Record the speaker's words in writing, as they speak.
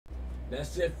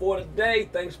That's it for today.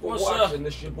 Thanks for watching.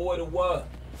 This your boy, the What.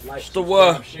 It's the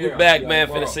What. We back, man.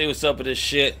 Finna see what's up with this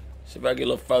shit. See if I get a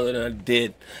little further than I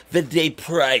did the day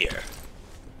prior.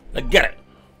 I got it.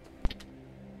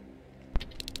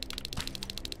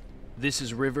 This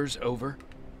is Rivers, over.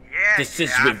 Yeah, this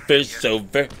is Rivers,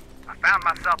 over. I found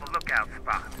myself a lookout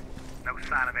spot. No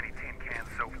sign of any tin cans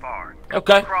so far.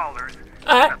 Okay. Crawlers.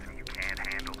 Alright. Nothing you can't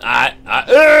handle. Alright.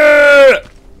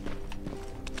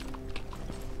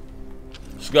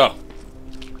 Let's go.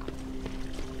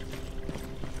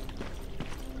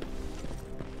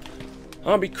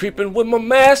 I'll be creeping with my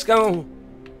mask on.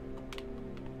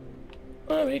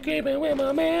 I'll be creeping with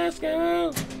my mask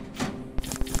on.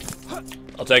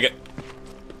 I'll take it.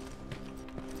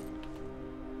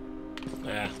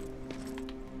 Yeah.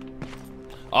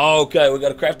 Okay, we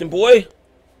got a crafting boy.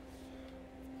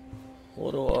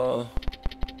 What do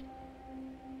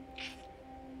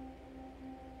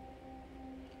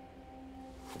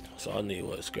so I need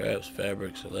what? Scraps,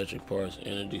 fabrics, electric parts,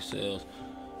 energy cells.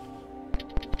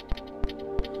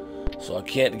 So I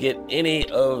can't get any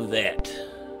of that.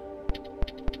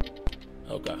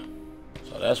 Okay.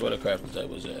 So that's where the crafting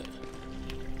table is at.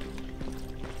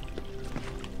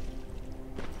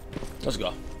 Let's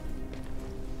go.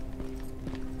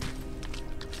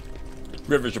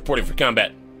 Rivers reporting for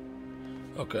combat.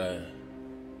 Okay.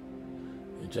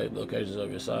 You check locations of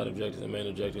your side objectives and main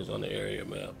objectives on the area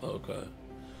map. Okay.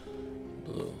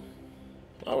 Blue.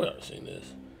 Oh, we already seen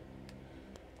this.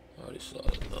 Already saw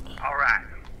it. Alright.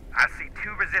 I see 2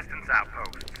 resistance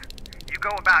outposts. You go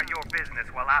about your business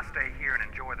while I stay here and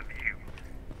enjoy the view.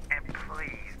 And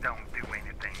please don't do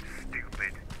anything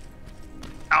stupid.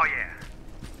 Oh yeah.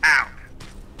 Out.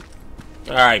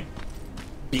 Alright,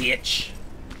 bitch.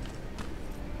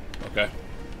 Okay.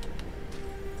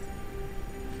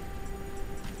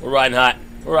 We're riding hot.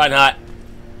 We're riding hot.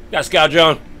 Got a scout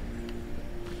drone.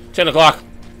 10 o'clock.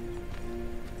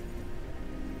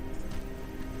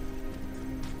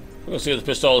 We're gonna see what the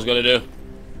pistol is gonna do.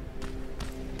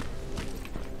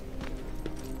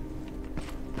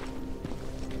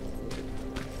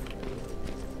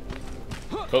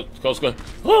 Coast good.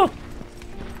 Oh!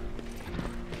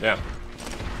 Yeah.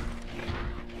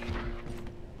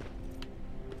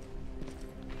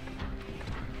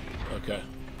 Okay.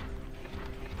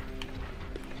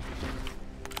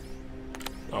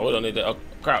 Oh, we don't need that. Oh,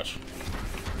 crouch.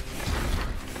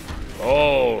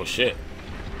 Oh, shit.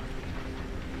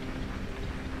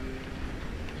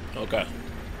 Okay.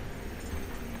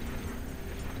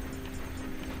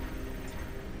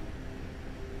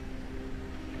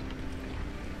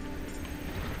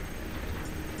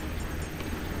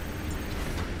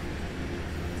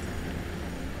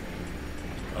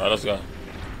 All right, let's go.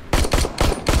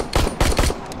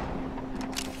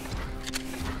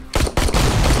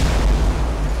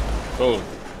 Cool.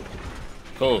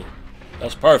 Cool.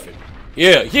 That's perfect.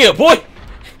 Yeah, yeah, boy.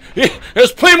 Yeah,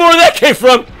 there's plenty more where that came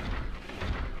from.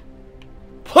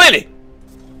 Plenty.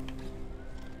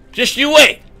 Just you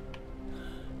wait.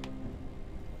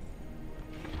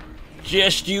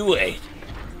 Just you wait.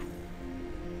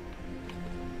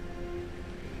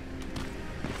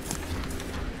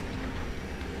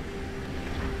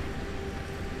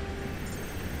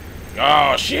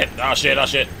 Oh shit. Oh shit. Oh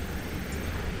shit.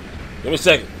 Give me a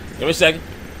second. Give me a second.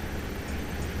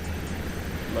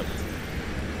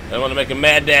 I want to make a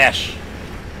mad dash.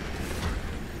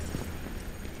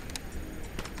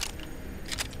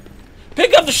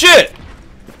 Pick up the shit!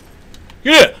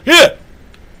 Yeah, yeah!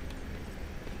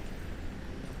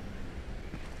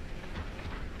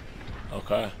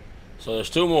 Okay. So there's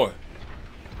 2 more.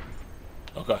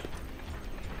 Okay.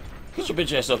 Get your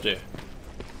bitch ass up there.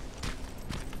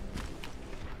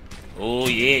 Oh,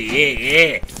 yeah, yeah,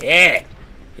 yeah, yeah,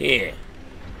 yeah.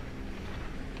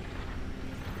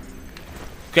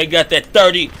 Okay, got that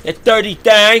 30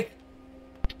 thing.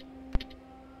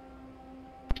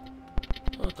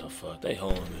 What the fuck? They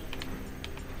holding me.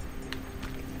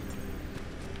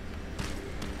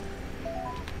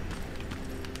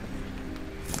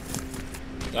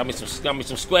 Got me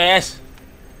some squares.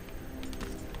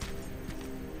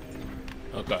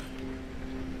 Okay.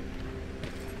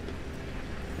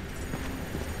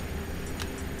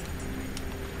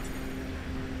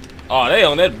 Oh, they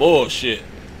on that bullshit.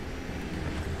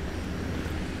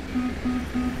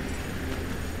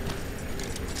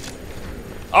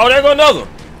 Oh, there go another one.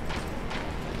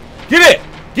 Get it!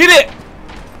 Get it!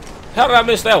 How did I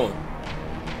miss that one?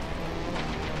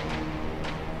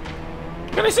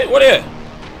 Can I see? What is it?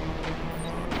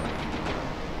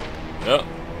 Yep.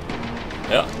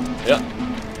 Yep. Yep.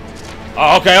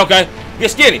 Oh, okay, okay.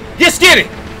 Get skinny. Get skinny.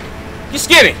 Get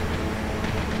skinny.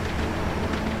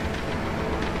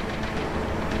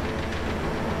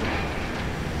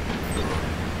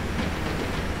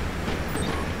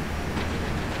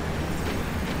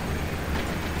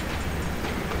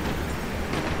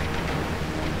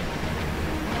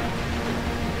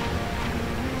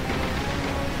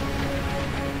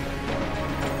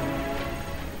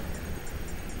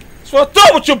 That's what I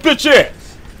thought with your bitch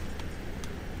ass.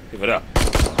 Give it up.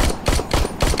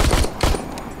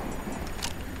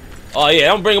 Oh yeah,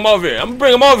 I'm gonna bring him over here. I'm gonna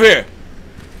bring him over here.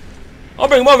 I'll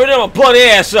bring him over here. I'm gonna blow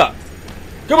their ass up.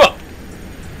 Come on.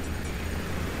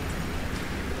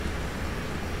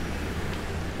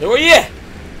 Hey, where you at?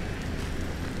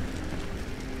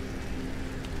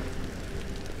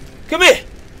 Come here.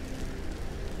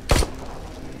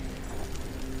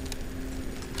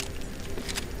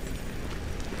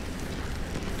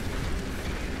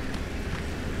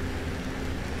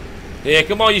 Yeah,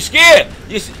 come on, you scared?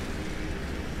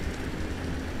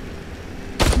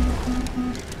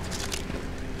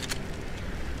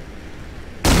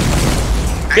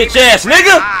 Bitch ass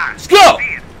nigga! Let's go!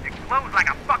 Explodes like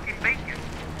a fucking bacon.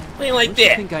 Ain't like Don't that.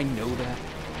 you think I know that?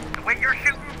 The way you're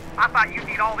shooting, I thought you'd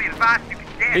need all the advice you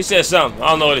could get. He said something. I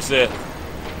don't know what he said.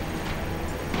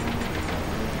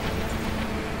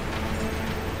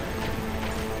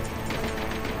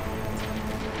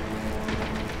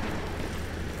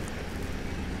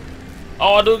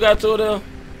 Oh, I do got two of them.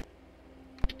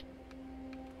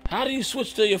 How do you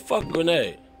switch to your fucking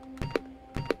grenade?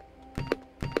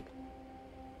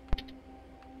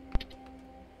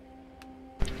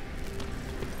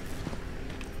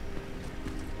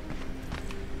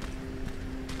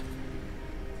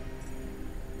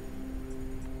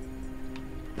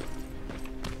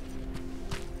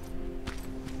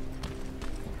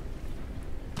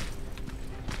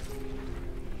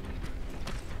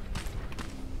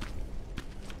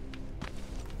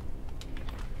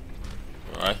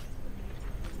 Alright.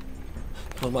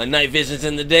 Put my night visions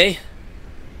in the day.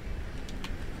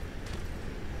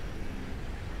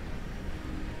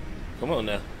 Come on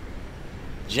now.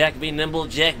 Jack be nimble,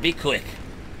 Jack be quick.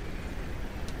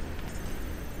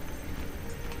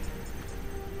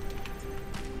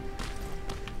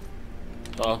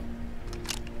 Oh.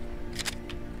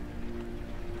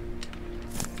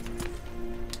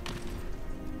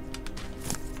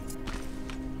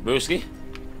 Brewski?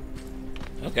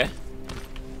 Okay.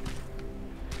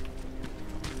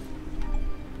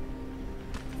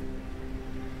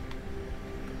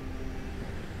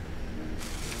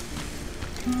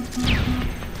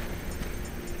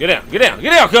 Get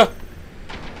down, cuz!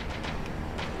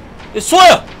 It's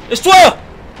 12! It's 12!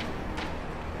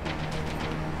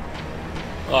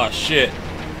 Oh, shit.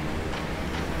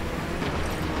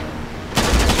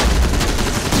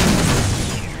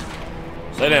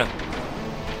 Stay down.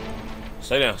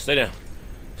 Stay down, stay down.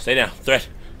 Stay down.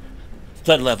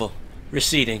 Threat level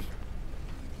receding.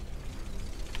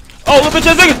 Oh, look at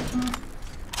this nigga!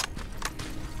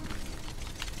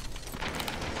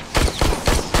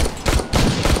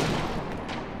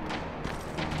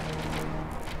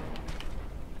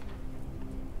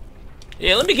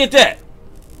 Yeah, let me get that.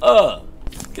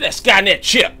 Get that Skynet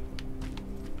chip.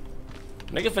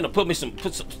 Nigga finna put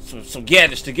some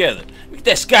gadgets together. Get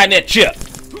that Skynet chip.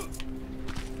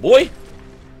 Boy.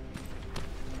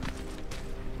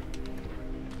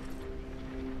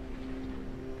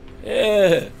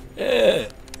 Yeah.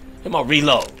 Come on,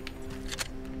 reload.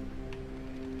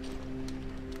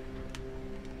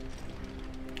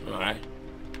 Alright.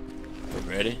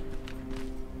 We're ready.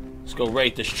 Let's go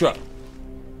raid this truck.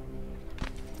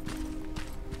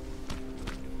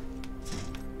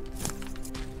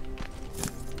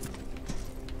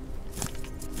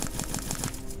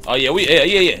 Oh yeah,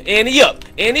 yeah. Ante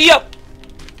up.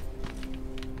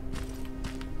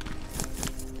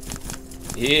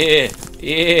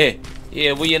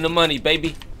 Yeah, we in the money,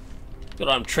 baby. Got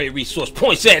all them trade resource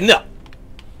points adding up.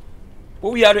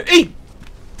 Where we out here eating?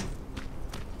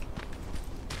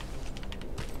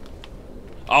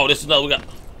 Oh, this is another we got.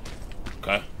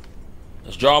 Okay.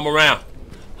 Let's draw them around.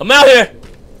 I'm out here.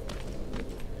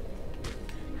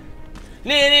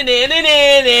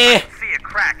 I see a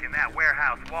crack in that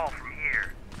warehouse wall from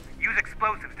here. Use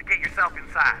explosives to get yourself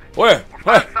inside. Where? Or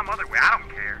find some other way, I don't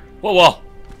care. What wall?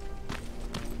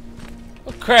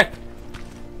 What crack?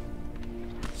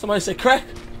 Somebody say crack?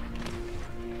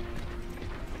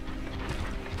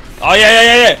 Oh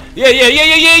yeah,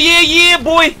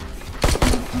 boy.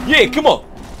 Yeah, come on.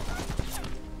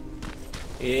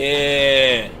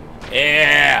 Yeah.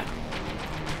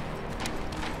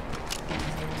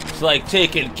 It's like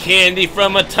taking candy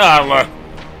from a toddler.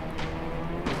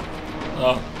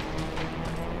 Oh,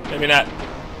 maybe not.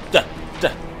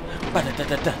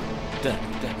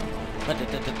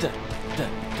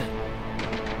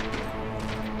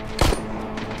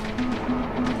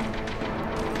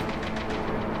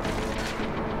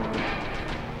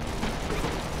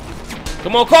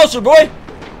 Come on closer, boy.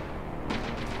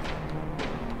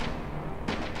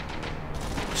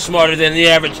 Smarter than the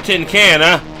average tin can,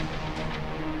 huh?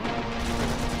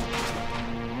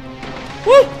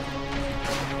 Woo!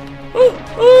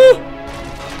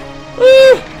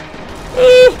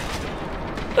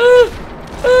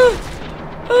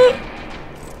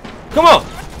 Come on!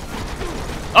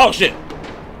 Oh shit!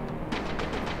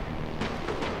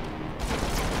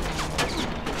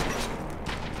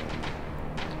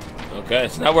 Okay,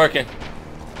 it's not working.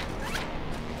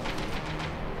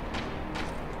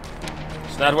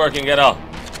 It's not working at all.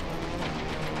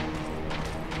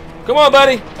 Come on,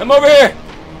 buddy! I'm over here!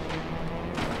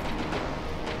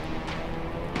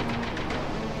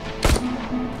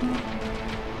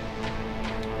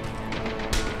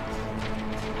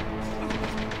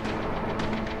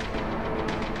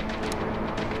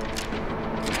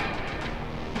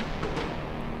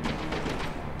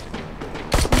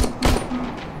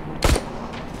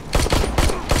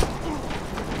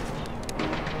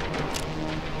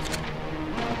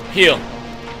 Heal.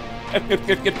 Get.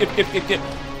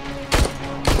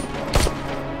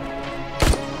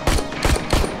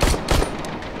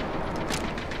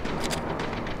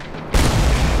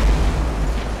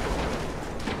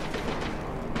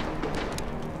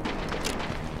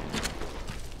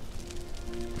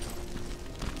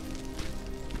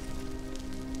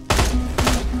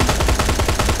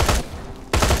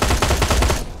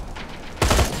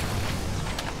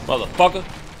 Motherfucker.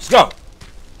 Let's go.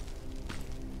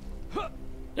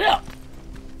 Yeah.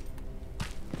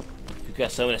 You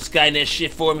got some of that Skynet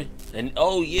shit for me? And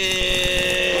oh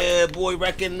yeah, boy,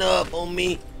 racking up on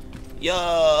me.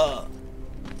 Yeah.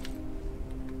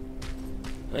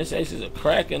 They say there's a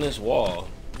crack in this wall.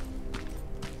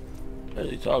 What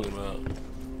is he talking about?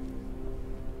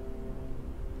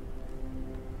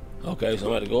 Okay, so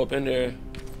I'm about to go up in there.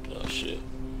 Oh shit.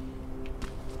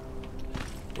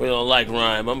 We don't like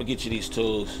rhyme. I'm gonna get you these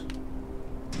tools.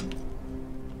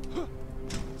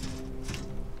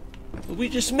 We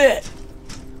just met.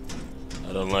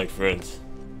 I don't like friends.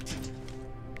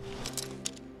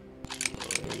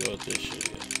 Let me go with this shit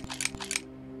again.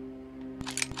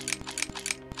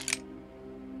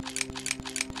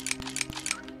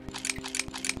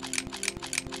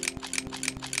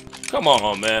 Come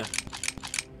on, man.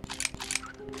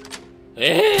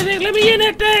 Hey, let me in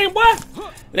that thing, boy.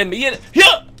 Let me in it.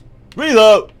 Yeah.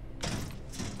 Reload.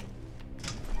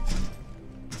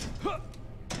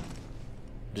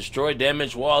 Destroy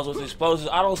damaged walls with explosives.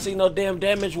 I don't see no damn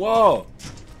damaged wall.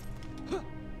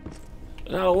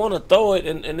 And I don't want to throw it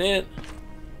and then...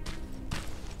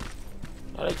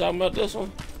 Are they talking about this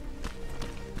one?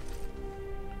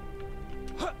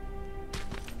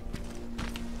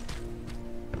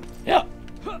 Yeah.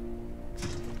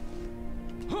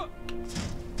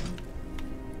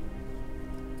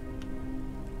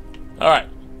 Alright.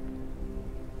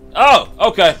 Oh,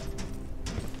 okay.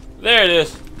 There it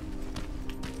is.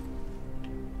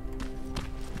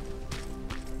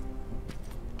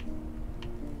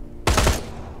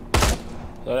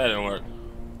 So that didn't work.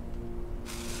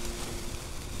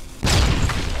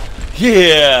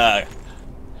 Yeah!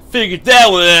 Figured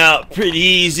that one out pretty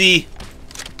easy.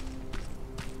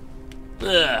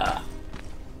 Ugh.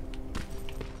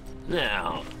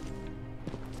 Now,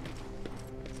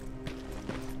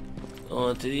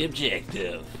 on to the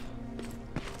objective.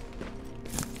 I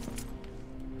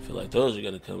feel like those are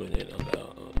gonna come in handy. I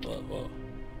feel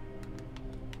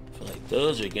like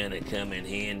those are gonna come in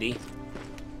handy.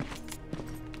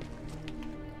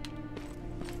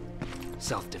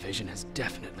 South Division has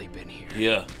definitely been here.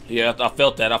 Yeah, I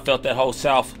felt that. I felt that whole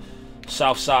south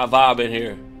side vibe in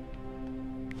here.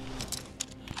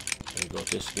 Let me go with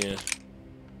this again.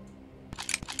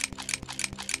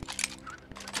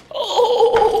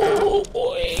 Oh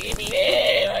boy,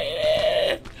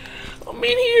 yeah. I'm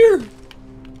in here.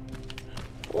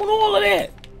 I want all of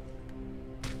that.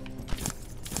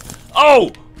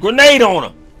 Oh, grenade on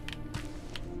him.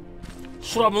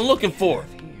 That's what I've been looking for.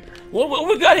 What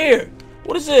we got here?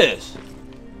 What is this?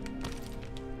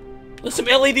 There's some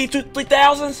LED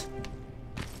 3000s?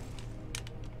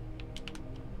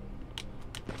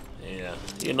 Yeah,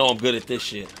 you know I'm good at this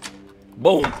shit.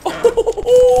 Boom.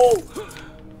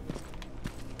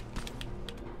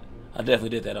 I definitely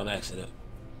did that on accident.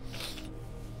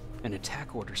 An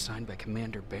attack order signed by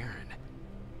Commander Barron.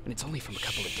 And it's only from a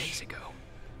couple of days ago.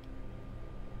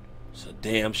 It's a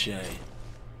damn shame.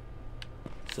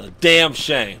 It's a damn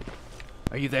shame.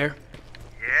 Are you there?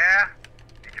 Yeah?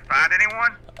 Did you find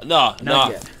anyone? No.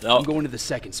 Not yet. I'm going to the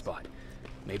second spot.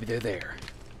 Maybe they're there.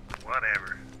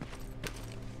 Whatever.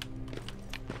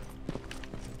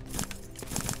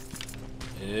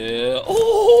 Yeah.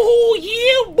 Oh,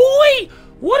 yeah, boy!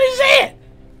 What is that?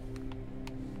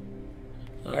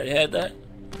 Already had that?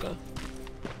 Okay.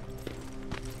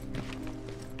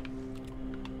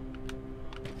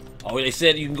 Oh, they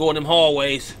said you can go in them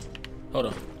hallways. Hold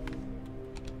on.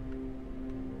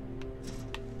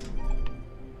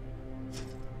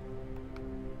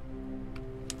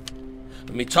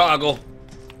 Let me toggle.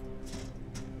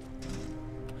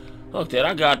 Okay,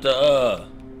 I got the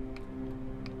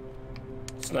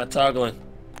it's not toggling.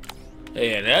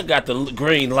 Yeah, I got the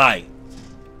green light.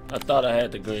 I thought I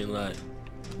had the green light.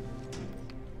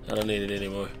 I don't need it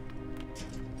anymore.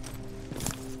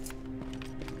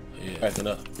 Yeah, backing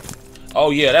up. Oh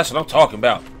yeah, that's what I'm talking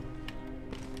about.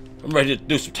 I'm ready to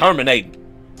do some terminating.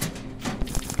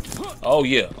 Oh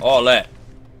yeah, all that.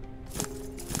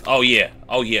 Oh yeah,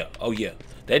 oh yeah, oh yeah.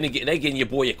 They getting your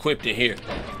boy equipped in here.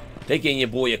 They getting your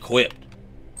boy equipped.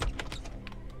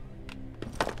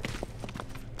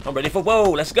 I'm ready for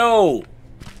whoa, let's go.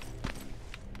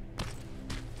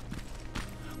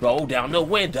 Roll down the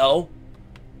window.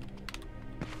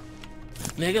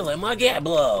 Nigga, let my gat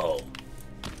blow.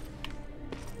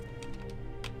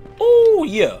 Oh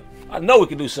yeah. I know we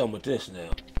can do something with this now.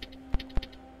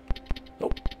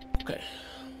 Nope. Okay.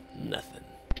 Nothing.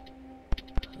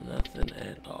 Nothing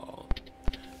at all.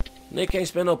 Nick can't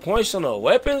spend no points on no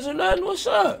weapons or nothing. What's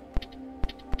up?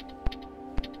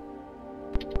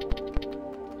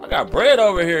 I got bread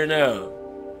over here now.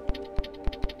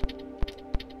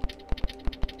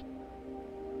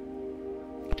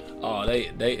 Oh,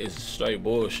 they is straight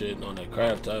bullshitting on that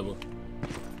craft table.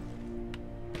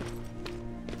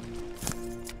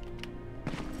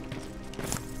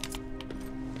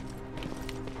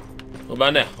 What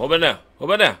about now? What about now? What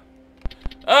about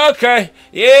now? Okay.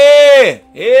 Yeah.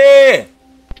 Yeah.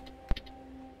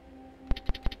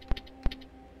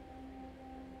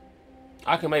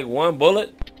 I can make one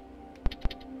bullet.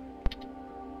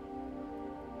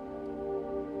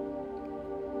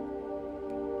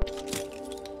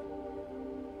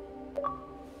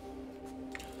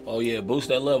 Oh yeah, boost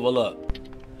that level up.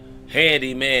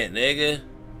 Handy man, nigga.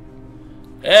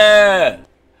 Yeah.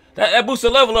 That boosts the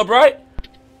level up, right?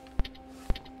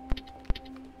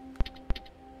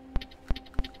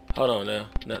 Hold on now.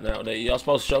 Now y'all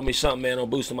supposed to show me something, man, on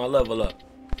boosting my level up.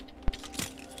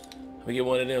 Let me get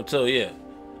one of them too, yeah.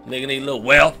 Nigga need a little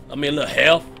wealth. I mean a little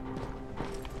health.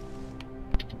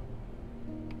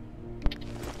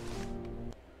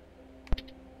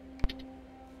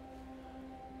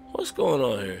 What's going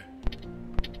on here?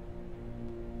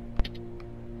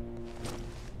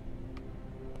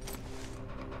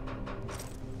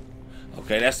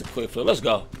 Okay, that's the quick flip. Let's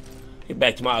go. Get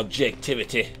back to my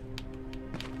objectivity.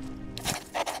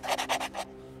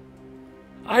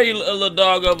 I hear a little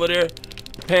dog over there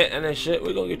panting and shit.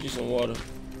 We're gonna get you some water.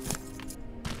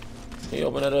 Can you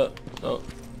open that up? No.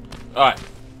 Alright.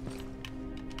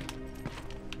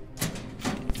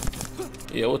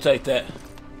 Yeah, we'll take that.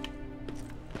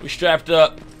 We strapped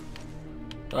up.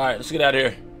 Alright, let's get out of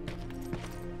here.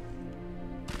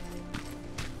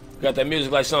 Got that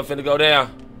music like something finna go down.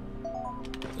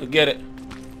 Let's get it.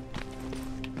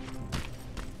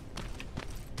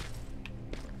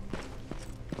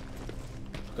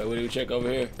 Okay, what do we check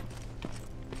over here?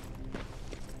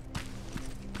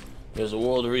 There's a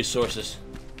world of resources.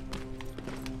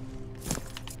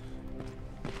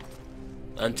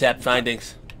 Untapped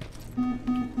findings.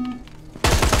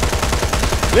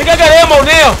 Nigga, I got ammo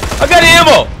now. I got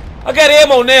ammo. I got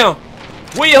ammo now.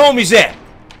 Where your homies at?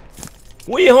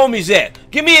 Where your homies at?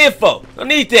 Give me info. I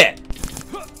need that.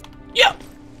 Yep.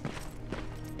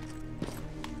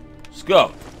 Let's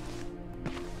go.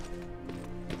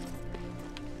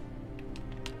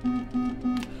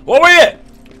 Where we at?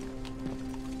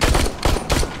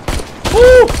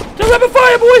 Woo! Just rapid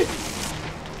fire, boy!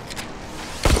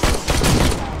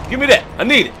 Give me that. I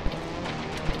need it.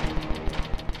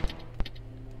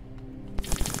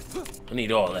 I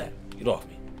need all that. Get off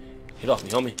me. Get off me,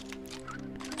 homie.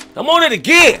 I'm on it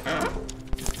again!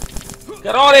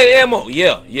 Got all that ammo.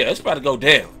 Yeah, it's about to go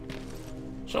down.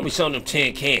 Show me some of them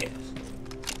tin cans.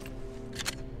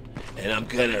 And I'm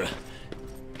gonna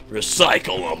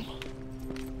recycle them.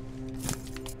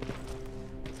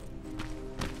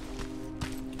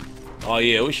 Oh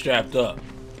yeah, we strapped up.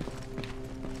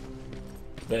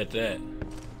 Bet that.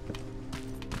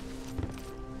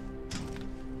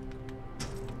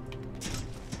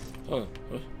 Oh,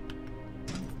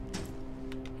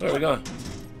 where are we going?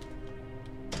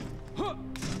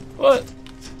 What?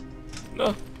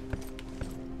 No.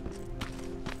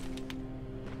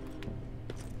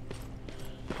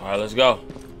 Alright, let's go.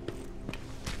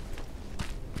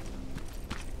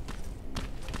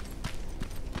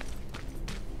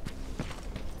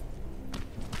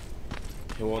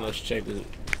 You want us to check this?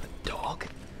 A dog?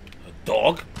 A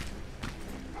dog?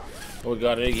 We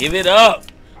gotta give it up.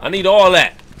 I need all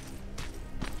that.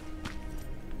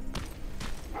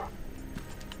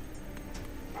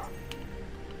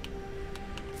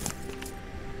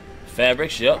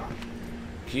 Fabrics, yep.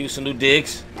 Use some new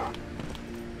digs.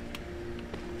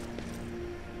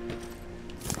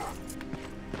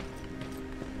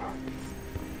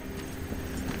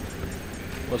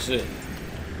 What's this?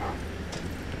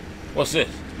 What's this?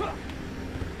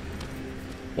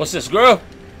 What's this, girl?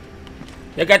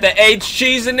 You got that aged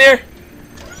cheese in there?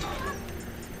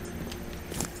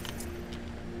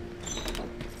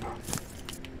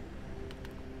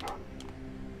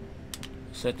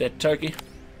 Set that turkey.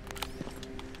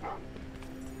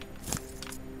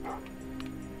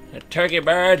 That turkey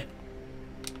bird.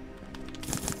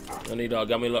 I need all.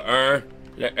 Got me a little urn.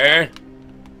 Little urn.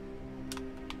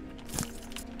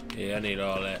 Yeah, I need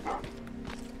all that.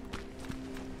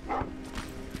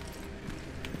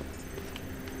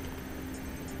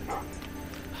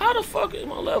 How the fuck is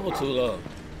my level too low?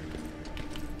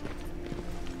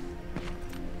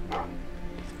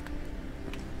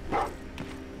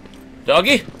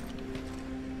 Doggy?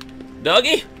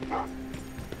 Doggy?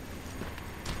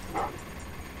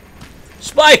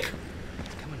 Spike!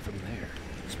 Coming from there.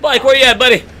 Spike, where you at,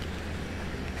 buddy?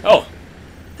 Oh.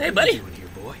 Hey, buddy. What are you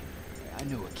doing here, boy? I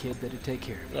know a kid that'd take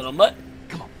care of you. Little mutt.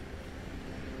 Come on.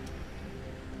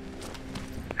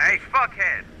 Hey,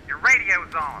 fuckhead, your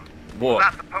radio's on. Boy. Was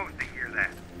I supposed to hear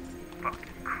that?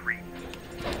 Fucking creep.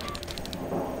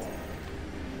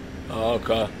 Oh,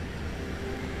 okay.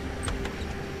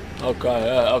 Okay,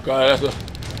 yeah, okay, that's a...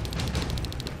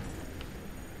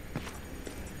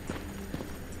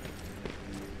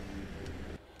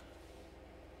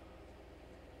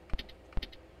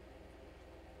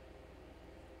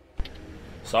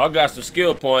 So I got some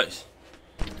skill points.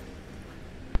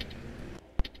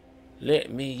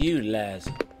 Let me utilize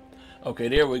it. Okay,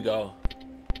 there we go.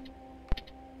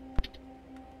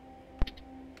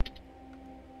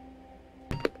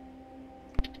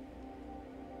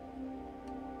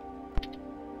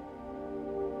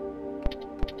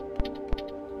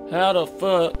 How the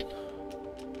fuck?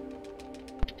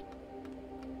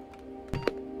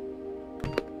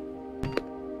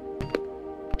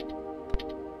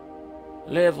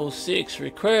 Level 6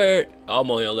 required.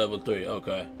 I'm only on level 3.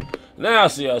 Okay. Now I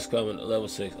see us coming to level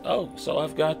 6. Oh, so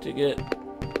I've got to get...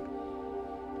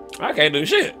 I can't do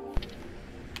shit.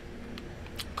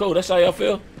 Cool, that's how y'all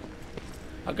feel?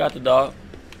 I got the dog.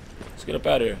 Let's get up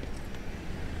out of here.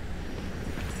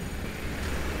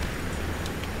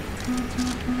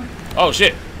 Oh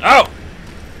shit! Out!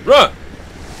 Run!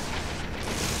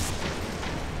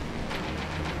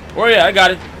 Where you at? I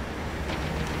got it.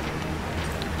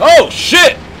 Oh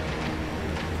shit!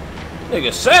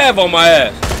 Nigga salve on my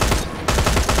ass.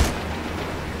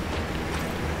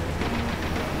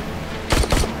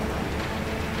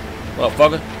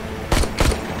 Motherfucker.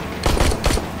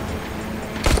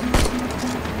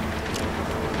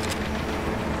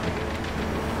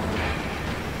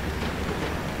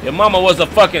 Your mama was a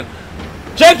fucking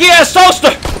janky ass toaster!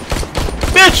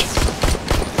 Bitch!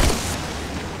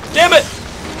 Damn it!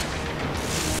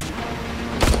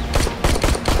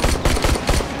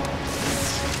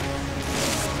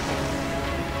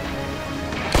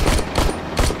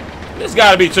 There's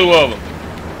gotta be two of them.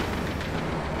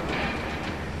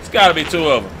 There's gotta be two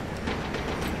of them.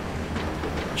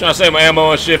 I'm trying to save my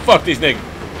ammo and shit. Fuck these niggas.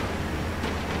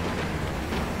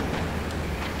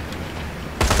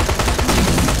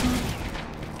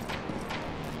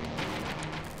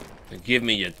 Give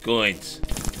me your coins.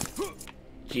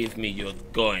 Give me your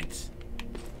coins.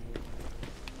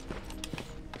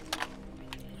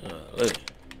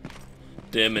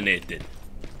 Terminated.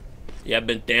 You have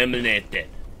been terminated.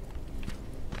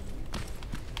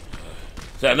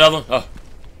 Is that another one? Oh.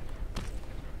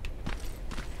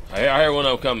 I hear one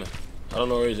of them coming. I don't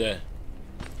know where he's at.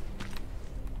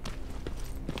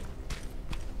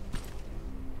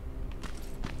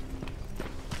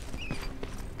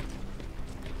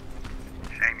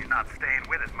 Shame you're not staying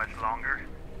with us much longer.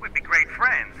 We'd be great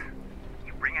friends.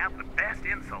 You bring out the best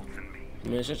insults in me.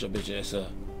 Man, shut your bitch ass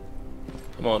up.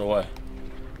 I'm on the way.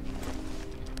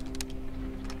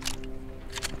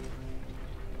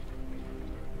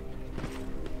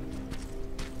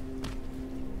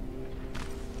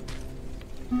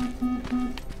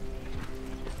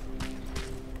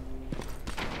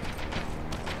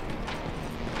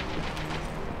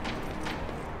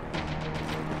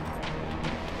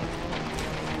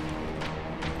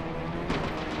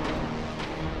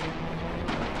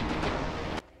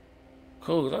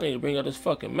 Cool, 'cause I need to bring out this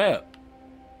fucking map.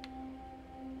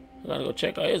 I gotta go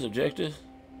check out his objectives.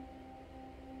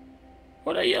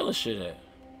 Where that yellow shit at?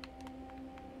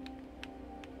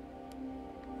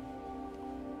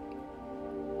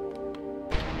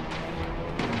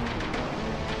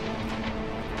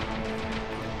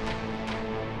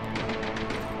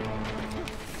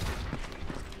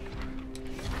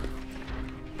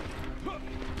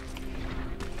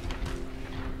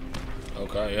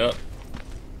 Okay, yep.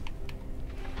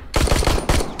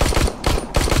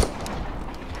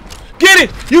 Get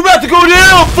it! You about to go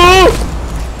down, fool!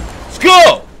 Let's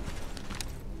go!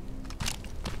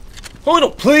 Homie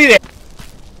don't play that.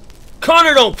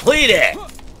 Connor don't play that.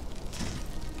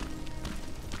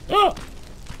 Oh.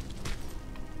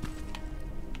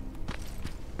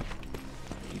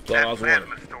 You thought I That was plasma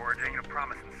one. storage ain't a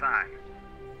promising sign.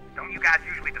 Don't you guys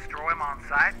usually destroy them on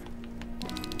sight?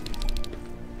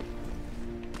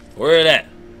 Where it at?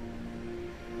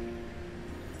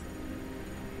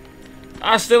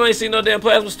 I still ain't seen no damn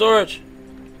plasma storage.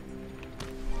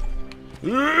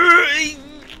 Oh,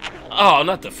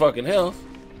 not the fucking health.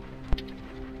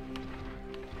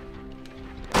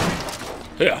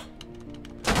 Yeah.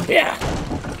 Yeah.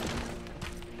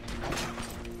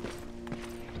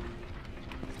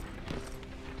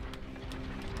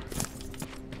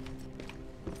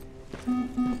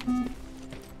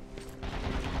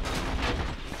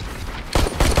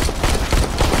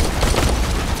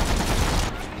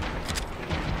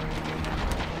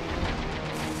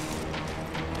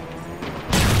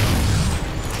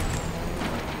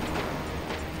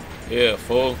 Yeah,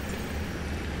 fool.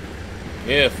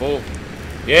 Yeah, fool.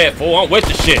 Yeah, fool, I'm with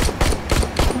the shit.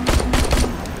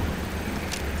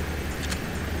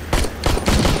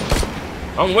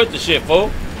 I'm with the shit, fool.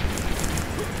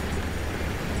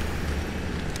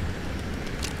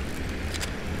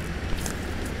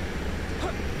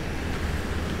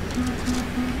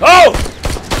 Oh!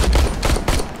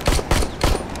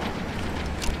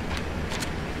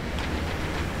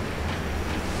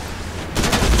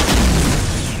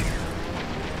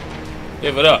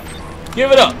 Give it up.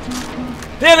 Give it up.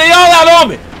 Damn, they all out on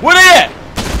me. Where they at?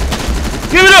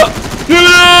 Give it up. Give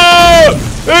it up.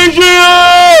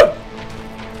 AGM!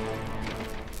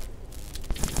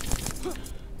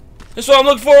 That's what I'm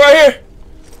looking for right here.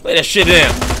 Lay that shit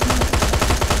down.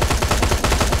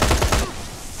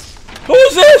 Who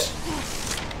is this?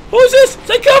 Who is this?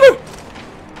 Take cover.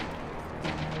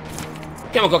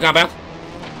 Chemical compound.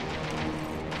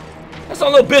 That's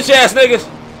some little bitch ass niggas.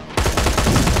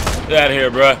 Get out of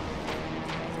here, bruh.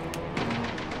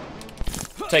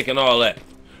 Taking all that.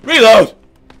 Reload!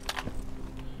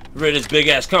 Rid of this big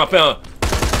ass compound.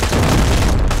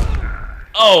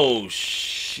 Oh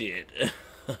shit.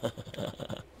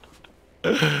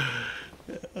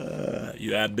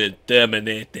 You have been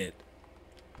terminated.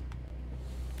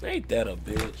 Ain't that a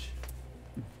bitch?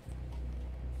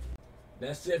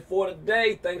 That's it for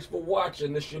today. Thanks for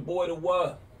watching. This your boy,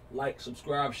 the Like,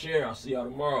 subscribe, share. I'll see y'all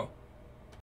tomorrow.